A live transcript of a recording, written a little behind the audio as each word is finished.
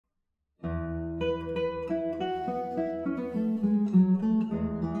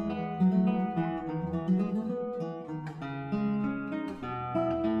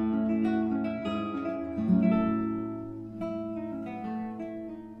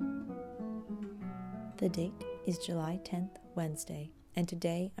The date is July 10th, Wednesday, and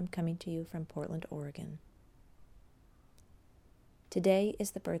today I'm coming to you from Portland, Oregon. Today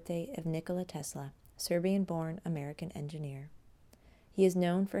is the birthday of Nikola Tesla, Serbian-born American engineer. He is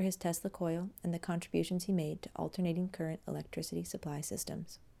known for his Tesla coil and the contributions he made to alternating current electricity supply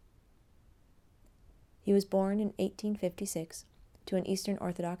systems. He was born in 1856 to an Eastern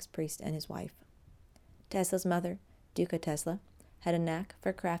Orthodox priest and his wife. Tesla's mother, Duca Tesla, had a knack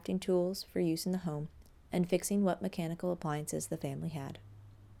for crafting tools for use in the home and fixing what mechanical appliances the family had.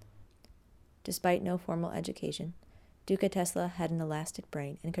 Despite no formal education, Duca Tesla had an elastic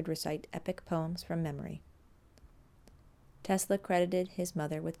brain and could recite epic poems from memory. Tesla credited his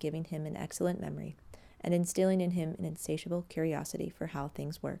mother with giving him an excellent memory and instilling in him an insatiable curiosity for how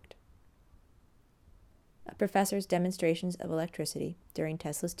things worked. A professor's demonstrations of electricity during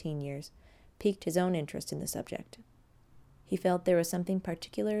Tesla's teen years piqued his own interest in the subject. He felt there was something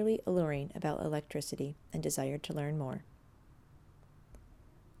particularly alluring about electricity and desired to learn more.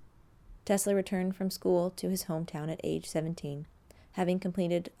 Tesla returned from school to his hometown at age 17, having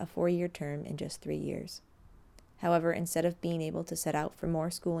completed a 4-year term in just 3 years. However, instead of being able to set out for more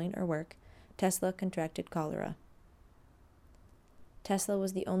schooling or work, Tesla contracted cholera. Tesla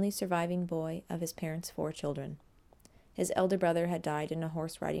was the only surviving boy of his parents' 4 children. His elder brother had died in a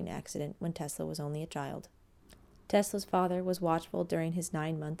horse riding accident when Tesla was only a child. Tesla's father was watchful during his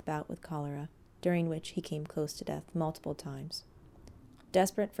 9-month bout with cholera, during which he came close to death multiple times.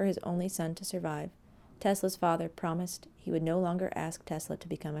 Desperate for his only son to survive, Tesla's father promised he would no longer ask Tesla to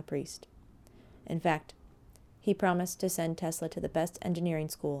become a priest. In fact, he promised to send Tesla to the best engineering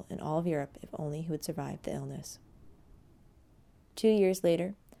school in all of Europe if only he would survive the illness. 2 years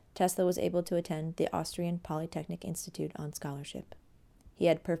later, Tesla was able to attend the Austrian Polytechnic Institute on scholarship. He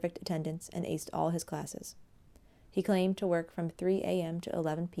had perfect attendance and aced all his classes. He claimed to work from 3 a.m. to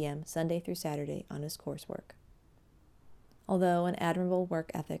 11 p.m. Sunday through Saturday on his coursework. Although an admirable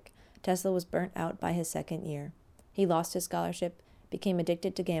work ethic, Tesla was burnt out by his 2nd year. He lost his scholarship, became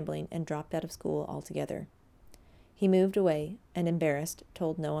addicted to gambling, and dropped out of school altogether. He moved away and, embarrassed,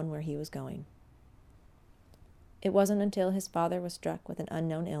 told no one where he was going. It wasn't until his father was struck with an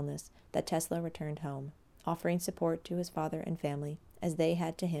unknown illness that Tesla returned home, offering support to his father and family as they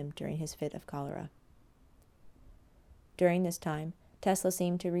had to him during his fit of cholera. During this time, Tesla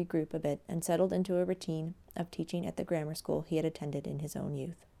seemed to regroup a bit and settled into a routine of teaching at the grammar school he had attended in his own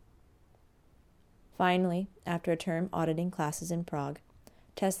youth. Finally, after a term auditing classes in Prague,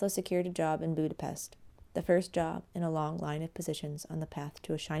 Tesla secured a job in Budapest, the first job in a long line of positions on the path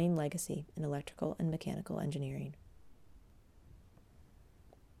to a shining legacy in electrical and mechanical engineering.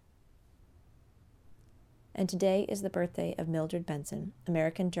 And today is the birthday of Mildred Benson,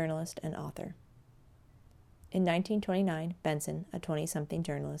 American journalist and author. In 1929, Benson, a 20-something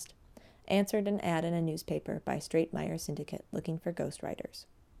journalist, answered an ad in a newspaper by Stratemeyer Syndicate looking for ghostwriters.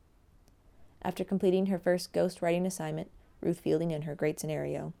 After completing her first ghostwriting assignment, Ruth Fielding and Her Great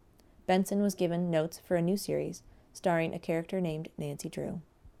Scenario, Benson was given notes for a new series starring a character named Nancy Drew.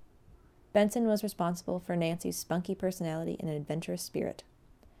 Benson was responsible for Nancy's spunky personality and adventurous spirit.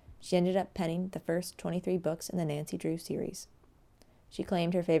 She ended up penning the first 23 books in the Nancy Drew series. She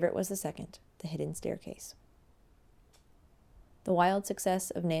claimed her favorite was the second, The Hidden Staircase. The wild success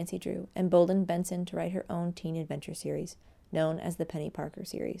of Nancy Drew emboldened Benson to write her own teen adventure series, known as the Penny Parker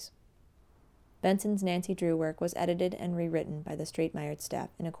series. Benson's Nancy Drew work was edited and rewritten by the Stratemeyer staff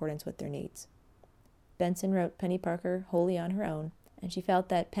in accordance with their needs. Benson wrote Penny Parker wholly on her own, and she felt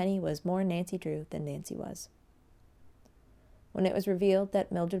that Penny was more Nancy Drew than Nancy was. When it was revealed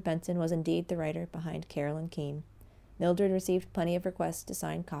that Mildred Benson was indeed the writer behind Carol and Keene, Mildred received plenty of requests to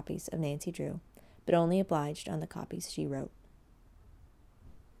sign copies of Nancy Drew, but only obliged on the copies she wrote.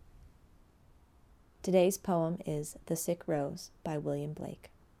 Today's poem is The Sick Rose by William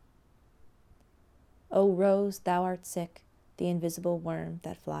Blake. O rose, thou art sick, the invisible worm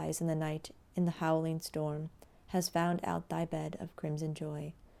that flies in the night in the howling storm has found out thy bed of crimson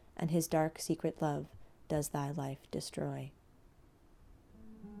joy, and his dark secret love does thy life destroy.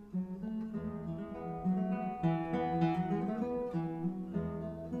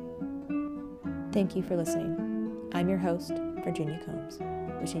 Thank you for listening. I'm your host, Virginia Combs,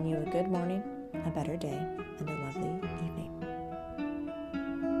 wishing you a good morning, a better day, and a lovely evening.